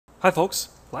Hi folks,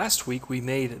 last week we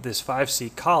made this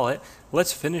 5C collet.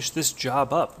 Let's finish this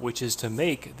job up, which is to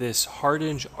make this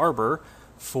Hardinge Arbor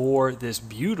for this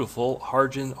beautiful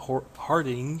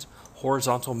Hardinge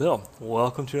horizontal mill.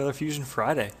 Welcome to another Fusion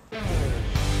Friday.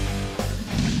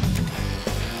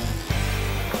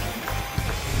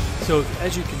 So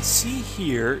as you can see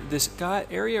here, this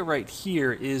area right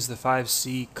here is the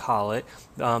 5C collet.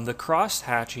 The cross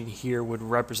hatching here would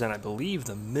represent, I believe,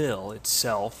 the mill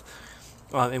itself.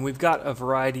 And we've got a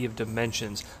variety of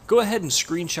dimensions. Go ahead and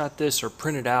screenshot this or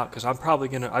print it out, because I've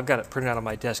got it printed out on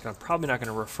my desk, and I'm probably not going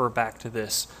to refer back to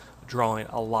this drawing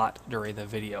a lot during the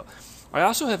video. I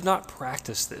also have not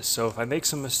practiced this, so if I make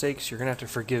some mistakes, you're going to have to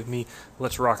forgive me.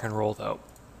 Let's rock and roll though.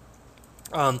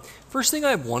 First thing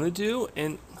I want to do,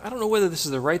 and I don't know whether this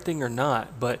is the right thing or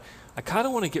not, but I kind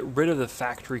of want to get rid of the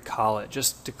factory collet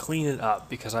just to clean it up,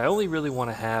 because I only really want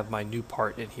to have my new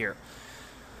part in here.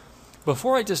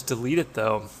 Before I just delete it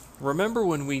though, remember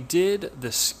when we did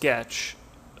the sketch,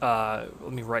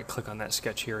 let me right click on that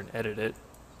sketch here and edit it.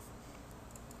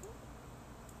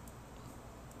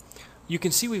 You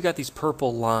can see we've got these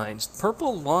purple lines.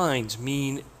 Purple lines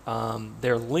mean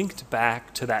they're linked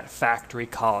back to that factory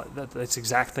collet. That's the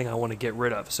exact thing I want to get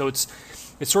rid of. So it's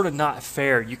sort of not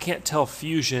fair. You can't tell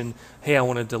Fusion, hey, I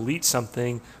want to delete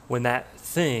something, when that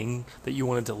thing that you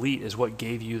want to delete is what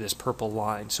gave you this purple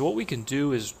line. So what we can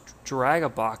do is drag a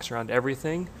box around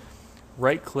everything,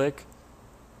 right click,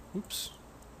 oops,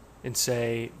 and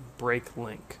say break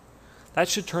link. That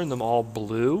should turn them all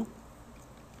blue.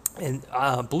 And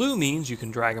blue means you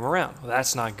can drag them around. Well,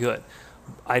 that's not good.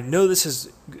 I know this is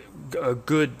a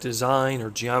good design or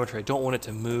geometry. I don't want it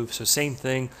to move. So same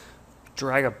thing,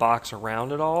 drag a box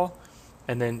around it all,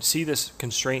 and then see this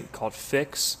constraint called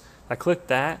fix. I click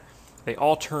that. They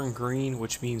all turn green,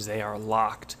 which means they are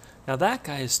locked. Now that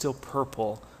guy is still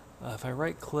purple. If I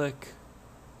right click,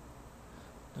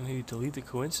 maybe delete the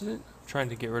coincident. I'm trying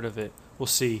to get rid of it. We'll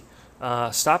see.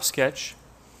 Stop sketch.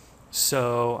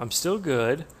 So I'm still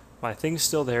good. My thing's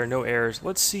still there, no errors.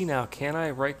 Let's see now, can I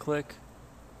right click,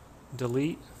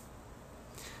 delete?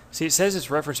 See, it says it's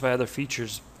referenced by other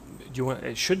features.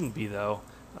 It shouldn't be though.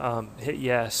 Hit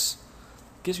yes.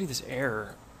 It gives me this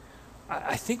error.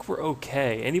 I think we're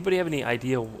okay. Anybody have any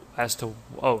idea as to,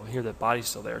 oh, here, the body's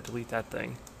still there. Delete that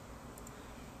thing.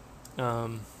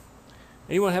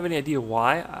 Anyone have any idea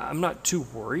why? I'm not too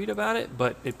worried about it,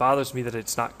 but it bothers me that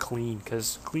it's not clean,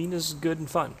 because clean is good and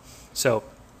fun. So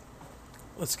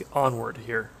let's get onward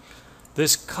here.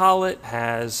 This collet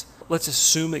has, let's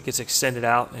assume it gets extended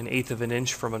out 1/8 of an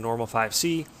inch from a normal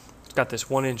 5C. It's got this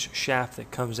 1-inch shaft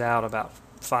that comes out about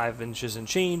 5 inches and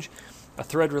change, a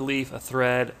thread relief, a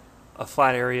thread, a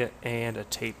flat area, and a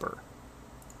taper.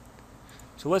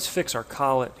 So let's fix our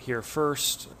collet here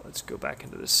first. Let's go back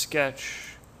into the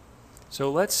sketch.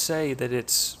 So let's say that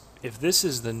if this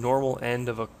is the normal end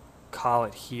of a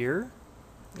collet here,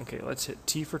 okay, let's hit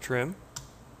T for trim.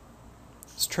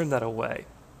 Let's trim that away.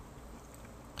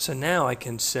 So now I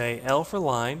can say L for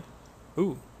line.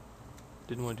 Ooh,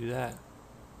 didn't want to do that.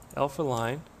 L for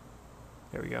line.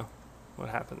 There we go. What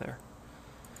happened there?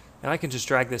 And I can just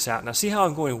drag this out. Now see how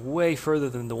I'm going way further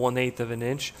than the 1/8 of an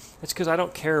inch? That's because I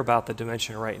don't care about the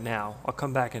dimension right now. I'll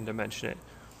come back and dimension it.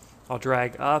 I'll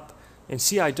drag up, and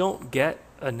see, I don't get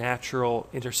a natural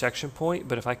intersection point,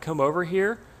 but if I come over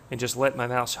here and just let my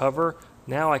mouse hover,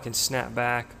 now I can snap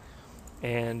back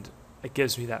and it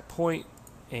gives me that point,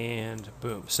 and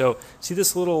boom. So see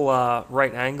this little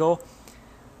right angle?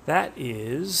 That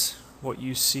is what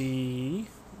you see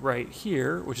right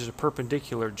here, which is a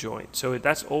perpendicular joint. So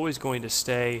that's always going to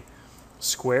stay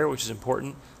square, which is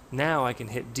important. Now I can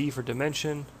hit D for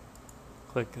dimension,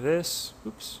 click this,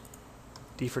 oops,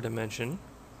 D for dimension,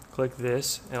 click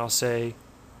this, and I'll say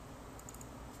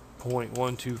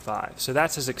 0.125. So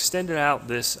that's as extended out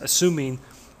this, assuming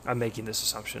I'm making this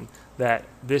assumption, that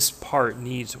this part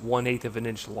needs 1/8 of an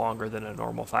inch longer than a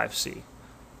normal 5C.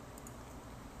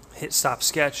 Hit stop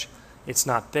sketch, it's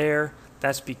not there.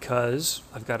 That's because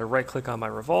I've got to right click on my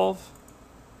revolve,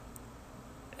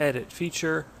 edit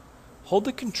feature, hold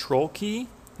the control key,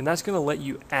 and that's going to let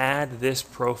you add this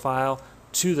profile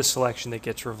to the selection that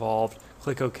gets revolved.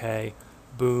 Click OK,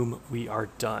 boom, we are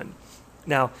done.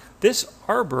 Now this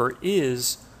arbor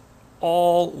is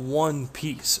all one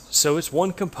piece, so it's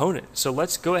one component. So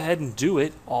let's go ahead and do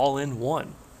it all in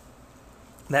one.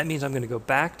 That means I'm going to go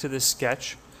back to this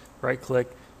sketch, right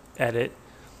click, edit,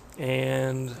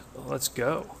 and let's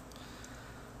go.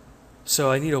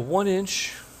 So I need a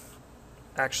 1-inch.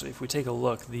 Actually, if we take a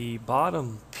look, the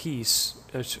bottom piece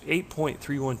is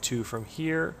 8.312 from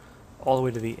here all the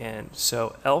way to the end.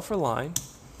 So L for line.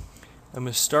 I'm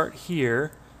going to start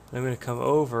here And I'm going to come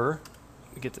over,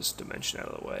 let me get this dimension out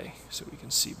of the way so we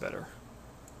can see better.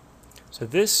 So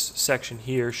this section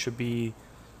here should be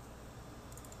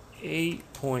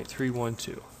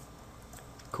 8.312.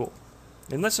 Cool.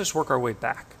 And let's just work our way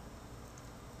back.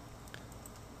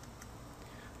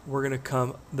 We're going to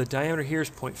come, the diameter here is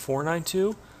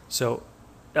 0.492, so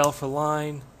L for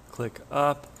line, click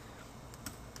up,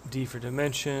 D for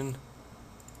dimension,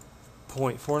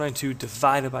 0.492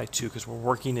 divided by 2 because we're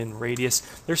working in radius.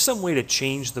 There's some way to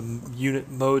change the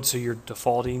unit mode so you're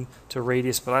defaulting to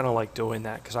radius, but I don't like doing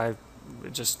that because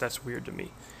that's weird to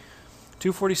me.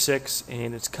 246,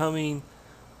 and it's coming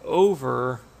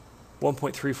over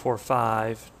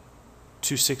 1.345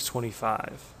 to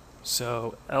 625.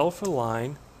 So L for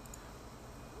line,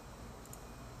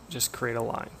 just create a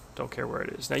line. Don't care where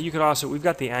it is. Now you could also, we've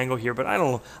got the angle here, but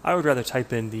I would rather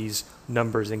type in these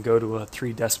numbers and go to a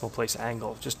 3 decimal place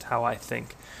angle, just how I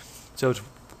think. So it's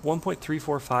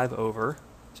 1.345 over.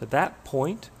 So that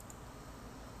point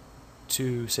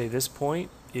to say this point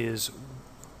is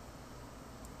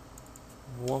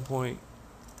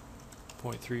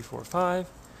 1.345,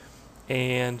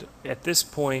 and at this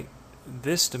point,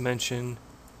 this dimension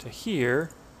to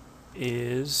here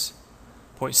is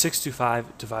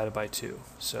 0.625 divided by 2.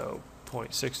 So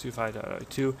 0.625 divided by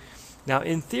 2. Now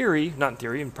in theory, not in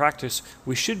theory, in practice,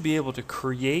 we should be able to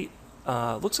create,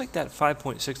 looks like that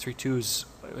 5.632 is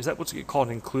that what's called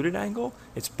an included angle?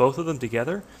 It's both of them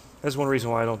together. That's one reason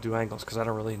why I don't do angles, because I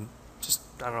don't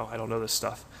know, I don't know this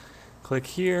stuff. Click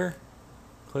here,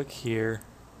 click here.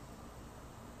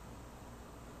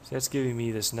 So that's giving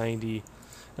me this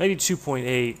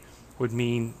 92.8 would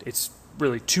mean it's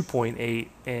really 2.8,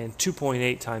 and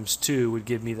 2.8 times 2 would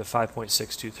give me the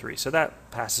 5.623. So that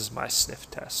passes my sniff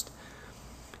test.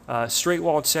 Straight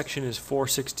walled section is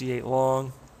 468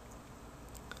 long.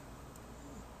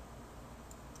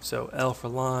 So L for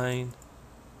line.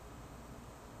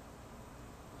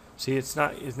 See,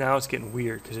 now it's getting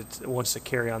weird because it wants to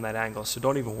carry on that angle. So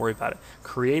don't even worry about it.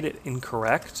 Create it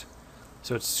incorrect.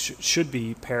 So it should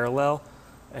be parallel,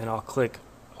 and I'll click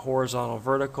horizontal,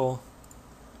 vertical.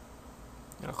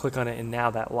 I'll click on it, and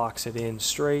now that locks it in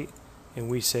straight. And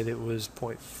we said it was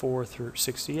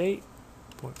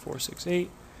 0.468.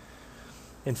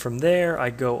 And from there,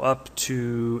 I go up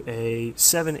to a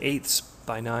 7/8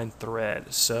 by 9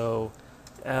 thread. So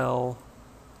L,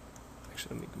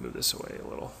 actually, let me move this away a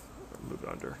little. Move it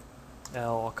under.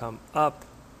 L, I'll come up,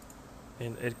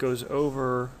 and it goes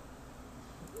over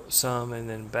some and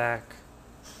then back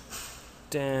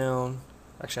down.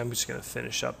 Actually, I'm just going to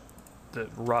finish up the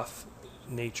rough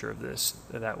nature of this.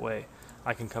 That way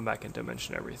I can come back and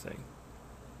dimension everything.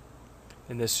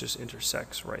 And this just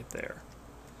intersects right there.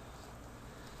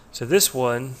 So this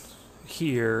one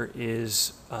here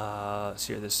is, well,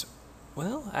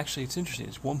 actually it's interesting.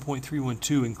 It's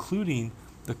 1.312 including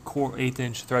the core 1/8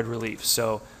 inch thread relief.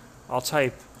 So I'll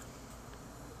type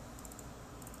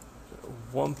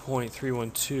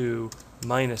 1.312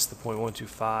 minus the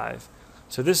 0.125.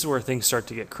 So this is where things start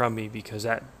to get crummy, because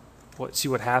see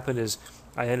what happened is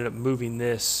I ended up moving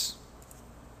this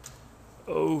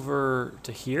over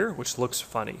to here, which looks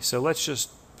funny. So let's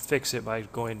just fix it by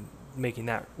making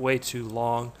that way too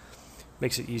long.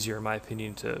 Makes it easier, in my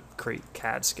opinion, to create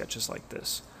CAD sketches like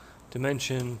this.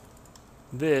 Dimension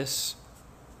this,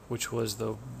 which was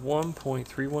the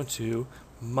 1.312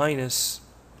 minus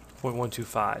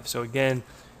 0.125. So again,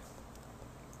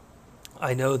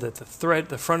 I know that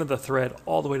the front of the thread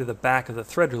all the way to the back of the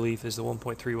thread relief is the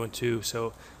 1.312,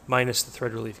 so minus the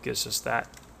thread relief gives us that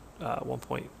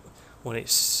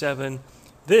 1.187.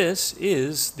 This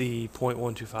is the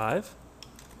 0.125,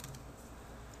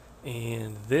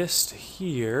 and this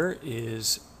here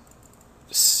is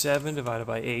 7 divided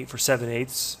by 8 for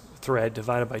 7/8 thread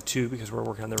divided by 2 because we're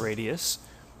working on the radius.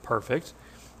 Perfect.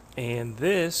 And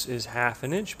this is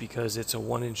 1/2 inch because it's a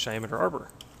 1 inch diameter arbor,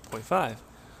 0.5.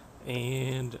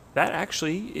 And that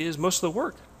actually is most of the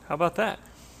work. How about that?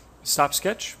 Stop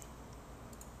sketch.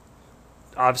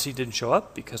 Obviously didn't show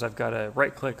up because I've got to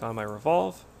right click on my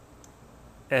revolve,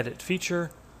 edit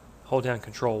feature, hold down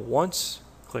Control once,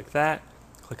 click that,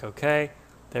 click OK.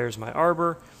 There's my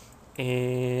arbor,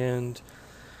 and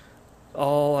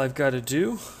all I've got to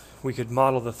do, we could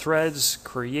model the threads,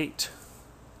 create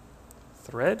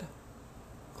thread,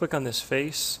 click on this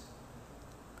face,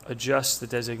 adjust the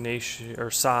designation or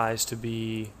size to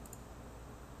be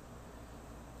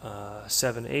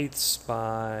 7/8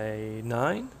 by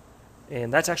 9,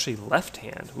 and that's actually left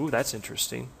hand. Ooh, that's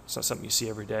interesting. It's not something you see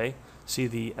every day. See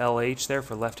the LH there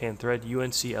for left hand thread,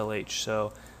 UNC LH.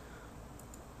 So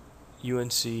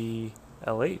UNC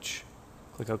LH,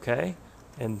 click OK.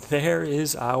 And there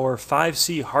is our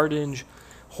 5C Hardinge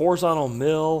horizontal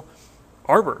mill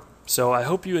arbor. So I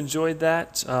hope you enjoyed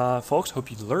that, folks.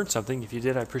 Hope you learned something. If you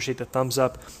did, I appreciate the thumbs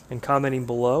up and commenting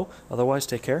below. Otherwise,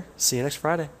 take care. See you next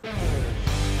Friday.